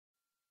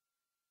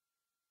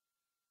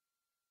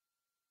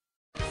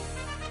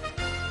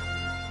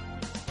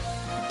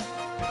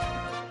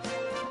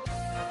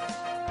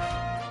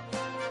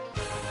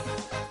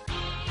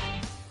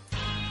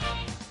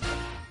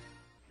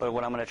But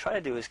what I'm going to try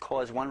to do is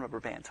cause one rubber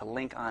band to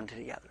link onto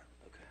the other.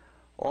 Okay.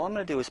 All I'm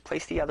going to do is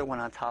place the other one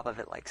on top of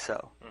it like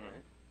so.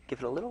 Give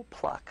it a little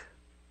pluck.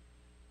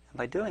 And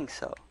by doing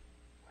so,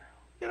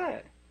 Look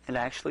at it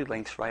actually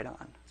links right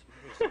on.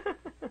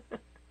 that.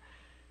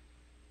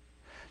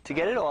 To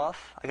get it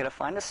off, I got to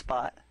find a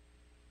spot,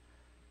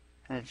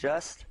 and it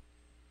just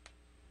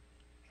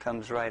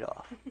comes right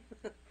off.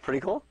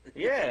 Pretty cool?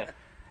 Yeah.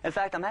 In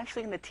fact, I'm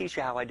actually going to teach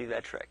you how I do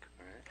that trick.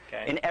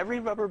 Okay. In every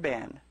rubber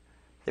band,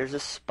 there's a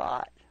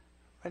spot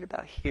right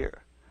about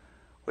here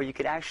where you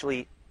could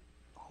actually,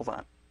 hold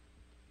on,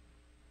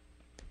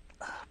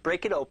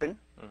 break it open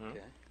Okay.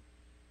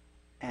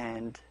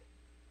 and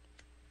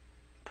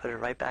put it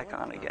right back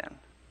on again.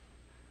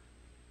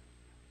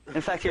 In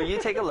fact, here, you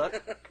take a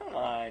look, Come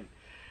on.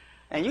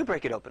 and you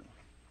break it open.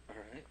 All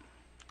right.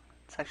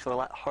 It's actually a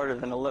lot harder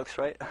than it looks,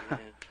 right? Yeah.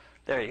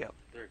 There you go.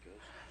 There it goes.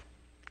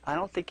 I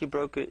don't think you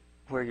broke it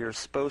where you're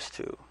supposed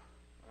to,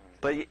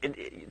 but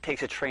it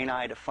takes a trained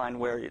eye to find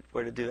where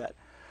to do that.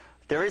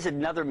 There is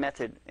another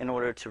method in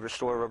order to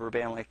restore a rubber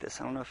band like this.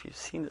 I don't know if you've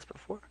seen this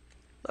before.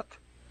 Look,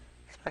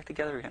 it's back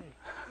together again.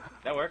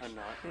 That works. A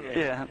knot.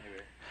 Yeah.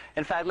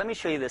 In fact, let me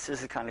show you this.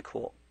 This is kind of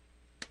cool.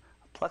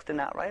 Pluck the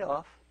knot right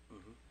off.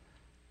 Mhm.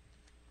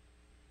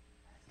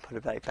 Put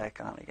it right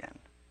back on again.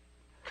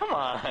 Come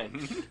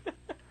on.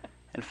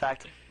 In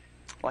fact,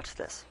 watch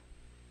this.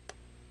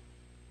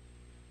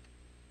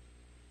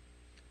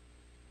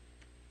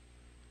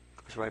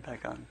 Goes right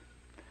back on.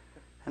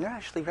 And they're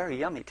actually very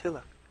yummy too,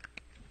 look.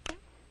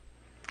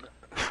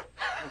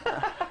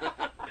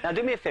 Now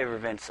do me a favor,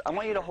 Vince. I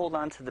want you to hold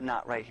on to the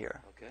knot right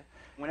here. Okay.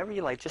 Whenever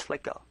you like, just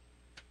let go.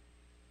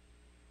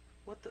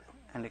 What the?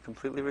 And it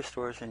completely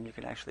restores and you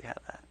can actually have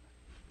that.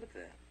 Look at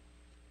that.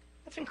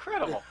 That's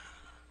incredible.